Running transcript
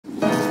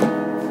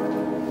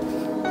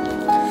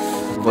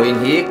voin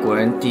hi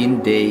quarantine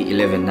day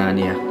 11 na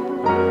niya.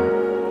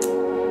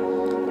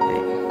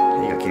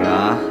 Hey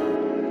kaya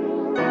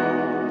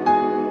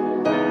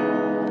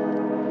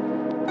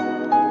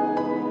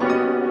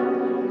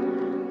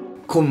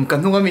khum kan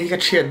hunga mi ka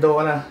thiat do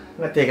na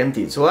te kan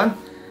ti chuan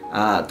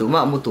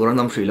tuma mu turan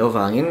nam hri lo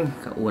wangin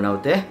ka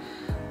unaute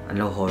an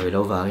lo hoi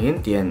lo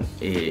wangin tian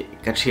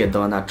ka thiat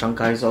do na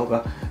tangkai zo ka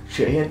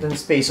thria hian tan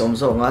space om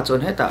zo nga chuan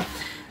heta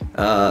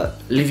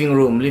living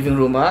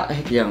room a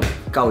hetiang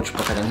couch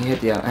pakatang hi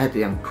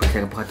hetiang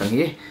phuthleng pakatang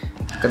hi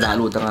ka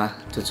dalu tanga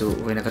chu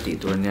wena ka ti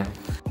tur nia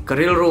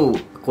karil ru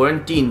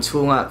quarantine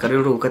chunga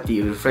karil ru ka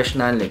ti refresh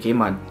nan le ke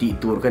man ti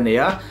tur ka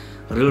neya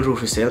ril ru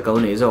resel ka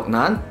ne jok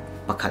nan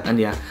pakhat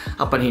ania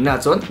apan hina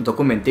chon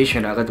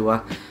documentation aga duwa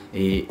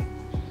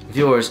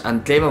viewers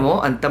an claim mo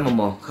an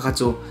tamamo kha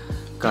chu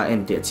ka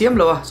ente chiam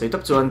lo a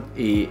soitop chuan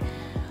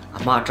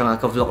ama tanga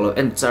ka vlog lo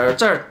en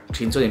char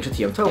thin chu in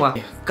thiam thawa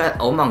ka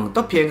omang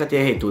to phiang ka te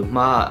he tu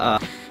ma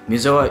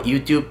mizo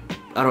YouTube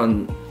aron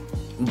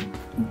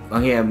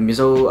ange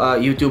mizo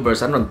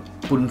YouTubers aron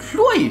pun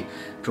hloi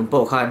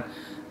trumpo khan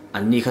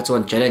anni kha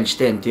chuan challenge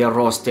ten tia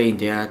roast ten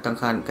tia tang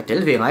khan ka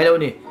tel ve ngai lo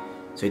ni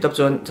soitop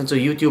chuan chan chu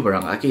YouTuber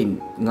ang akin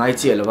ngai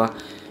che lo wa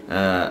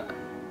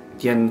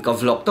tian ka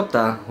vlog top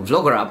ta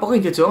vlogger apa ko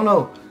inte chuang lo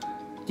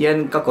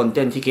tian ka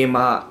content thi ke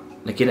ma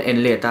nakin en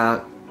le ta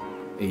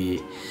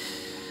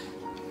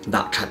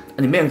đã chặt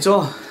anh mình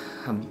cho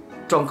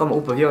trong các mẫu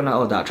video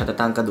nào đã chặt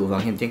tăng cả đủ vàng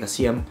hiện tiền cả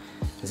xiêm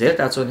dễ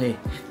ta chôn hay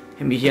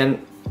mi hiện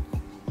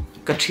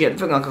cắt chuyện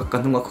với ngang cả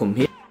thùng khủng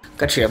hết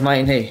cắt chuyện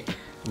mai này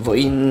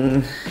với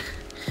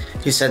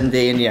cái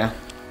Sunday nè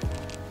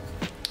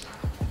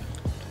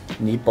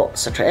ní bộ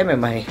sạch sẽ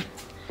mày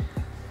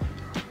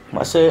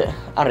mà sẽ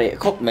are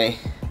khóc mày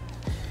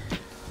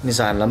ní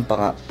dàn lắm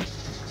bằng ạ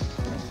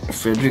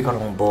phía dưới cái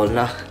lòng bồn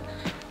là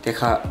thế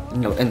khá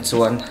nhiều anh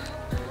chuan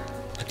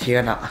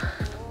thiên ạ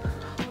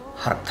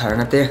hạt thar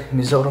na te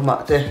Mizoram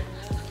te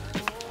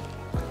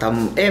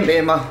tam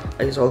em à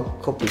ai zo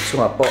khop pi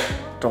chunga po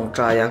tong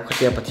traya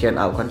khatia pathian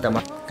au khan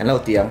tama kan lo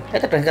tiang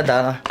eta tran ka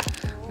da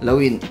lo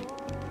in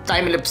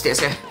time lapse te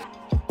se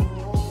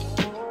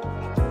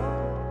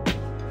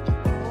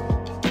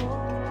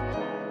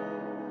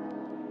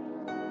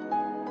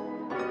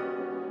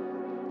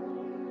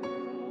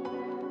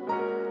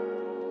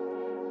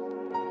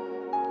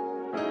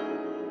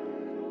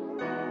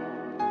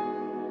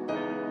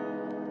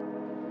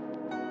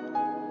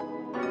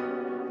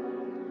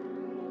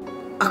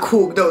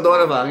khúc đâu đó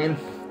là vàng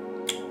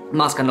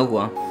mask kan lo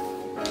huang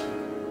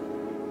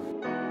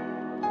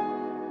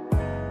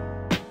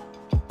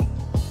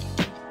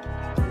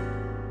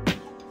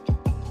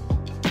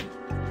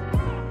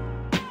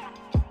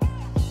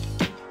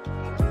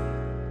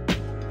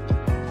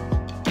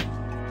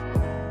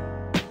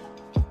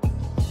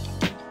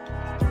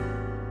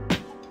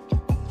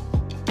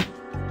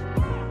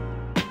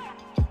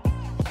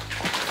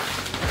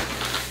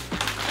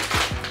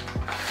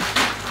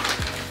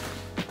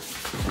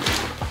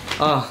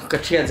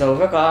cái chuyện dấu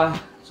với cả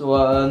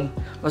rồi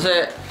nó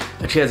sẽ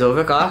cái chuyện dấu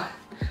với cả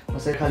nó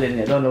sẽ khai lên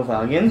này đó nó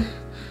vào nghiến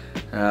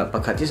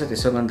bậc khát thì sẽ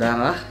sử dụng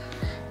đang á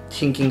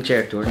thinking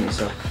chair tour này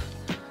sao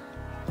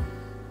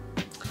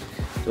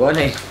rồi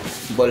này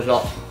bol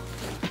lọ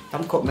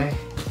tắm cột này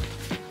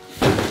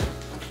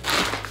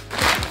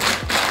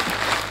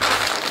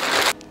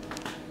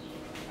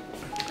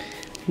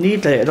ní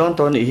để đón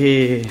tôi này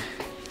thì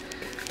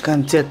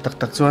can chết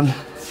tắc chuan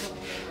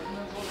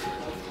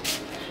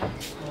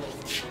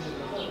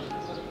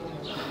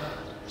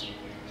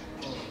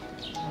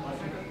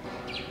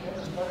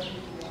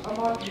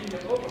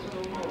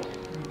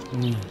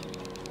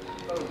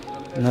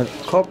nó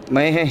khóc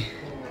mấy hay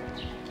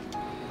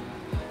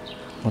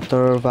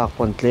motor bạc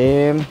quần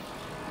tlem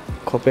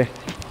khóc đi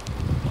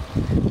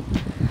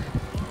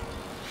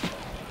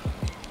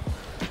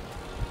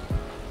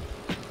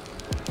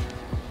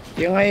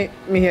tiếng ấy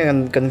mi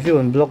hiện cần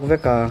view blog với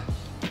cả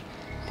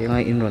tiếng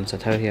ấy in luôn sẽ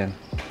theo hiện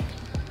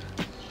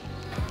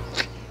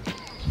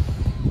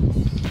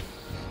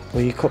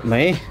ui khóc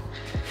mấy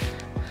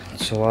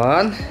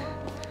xoắn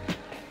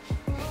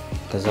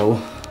cái dấu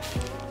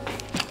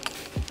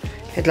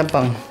hết lắm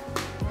bằng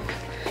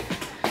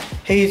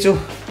hey chú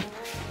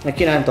nó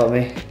kia ăn tỏi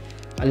mày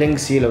anh lên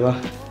xí rồi ba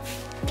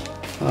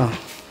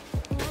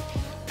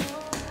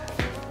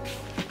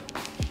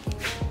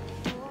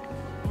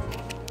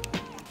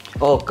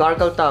car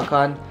câu ta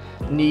khan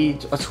ni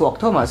chuộc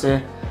thôi mà se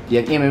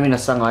tiếng em mình là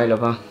sang ai rồi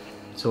ba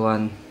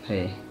chuan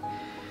hey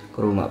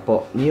cô mà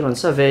bỏ ni còn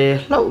sao về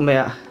lâu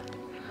mẹ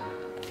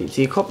thì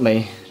chỉ khóc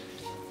mày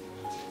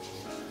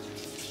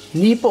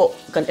ni bộ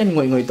cần em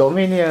ngồi tối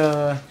mấy nè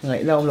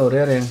ngậy lâu rồi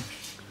đấy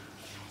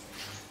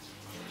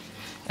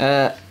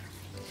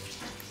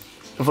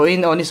với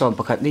nó đi sòng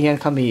bạc đi hen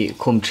kami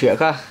khum chia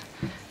ka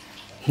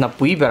na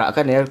pui bera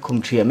ka ne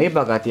khum chia mấy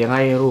bạc tiếng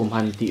ngay room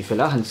han ti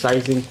phela han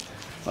sizing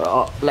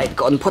lại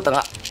còn phốt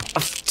tanga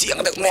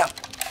chiang được mẹ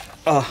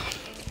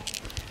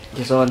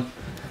cái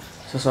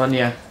son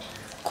nè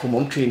khum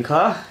ông truyền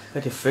khá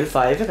cái thì phê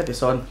phái với cái thì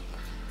son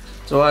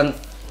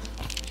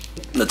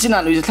nó chỉ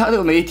là người thắc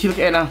được mấy thiếu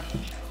cái nào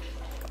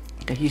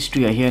cái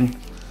history ở hiện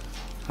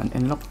hắn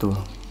unlock tu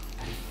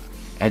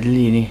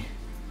Adeline ni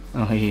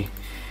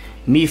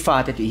mi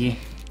pha te ti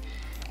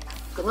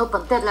cái nó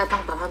bận tết lại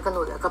thằng tao hắn cái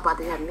nó lại cái bà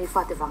thì hắn mi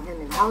pha thì vắng hiện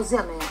mình hao gì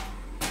mà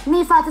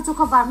mi pha thì chú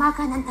có vào mà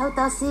cái hắn thâu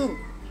tao xin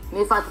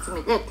mi pha thì chú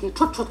mình đẹp thì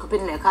chốt cái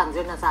bên lẻ khăn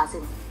rồi nó ra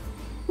xin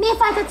mi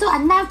pha thì chú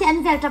ăn nào thì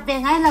ăn về tập về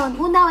ngay lâu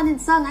u nào ăn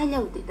sang ngay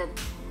lâu thì tên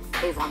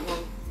cái vắng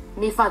hiện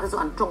mi pha thì chú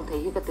ăn trông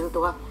thấy cái tiêu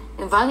ตัว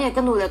em vắng hiện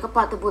cái nó lại cái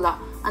bà thì bula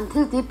ăn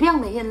thiếu thì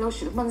piang này hiện lâu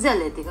sửมันdễ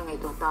เลยthì cái ngày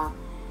ตัวta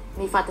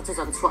mi pha thì chú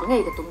ăn xuống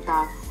ngay cái tung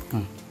ta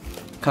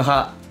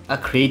kha a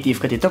creative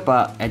cái tiếp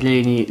pa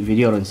Adeline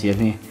video rồi xem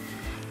ni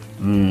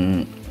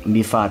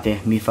mi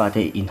pha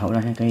te in hậu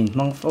na cái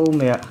mong phô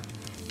mẹ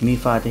mi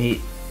pha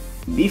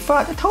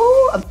te thâu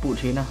ăn bụt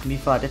thế na mi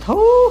pha te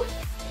thâu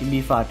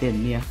mi pha te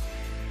nia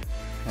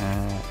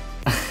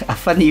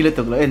funny luôn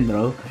tục lo en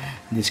bro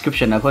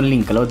description akon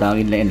link kalau down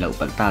in len lo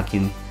pal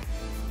takin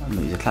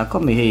luiจะทาก็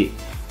ไม่ให้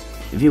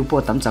view พอ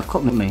ตามจากก็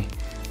ไม่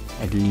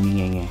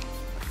Adeline nghe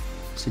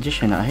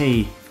suggestion là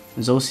hey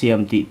dấu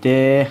xiêm tị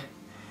tê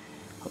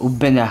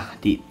ubben à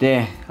tị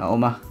tê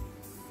mà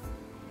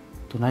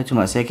tụi này chúng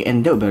ta sẽ cái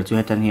end được bởi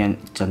chúng ta hiện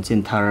chân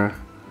trên thar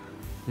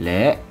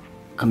lẽ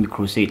kami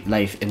crusade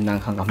life and năng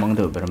khang kamang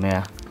được bởi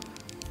mẹ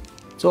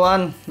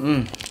chuan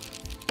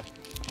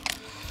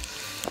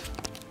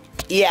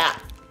yeah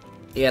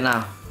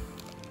nào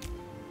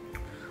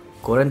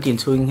quarantine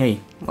swing hay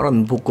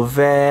maron book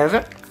về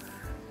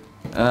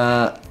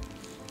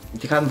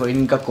thì khám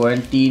với các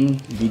quarantine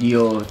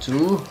video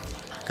chú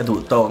cái đủ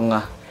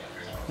tông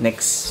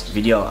next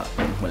video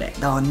một lẽ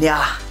đòn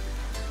nha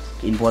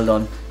in ball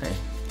đòn này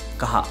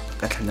các hạ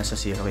các thằng nó sẽ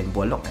xì vào in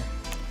ball lọc này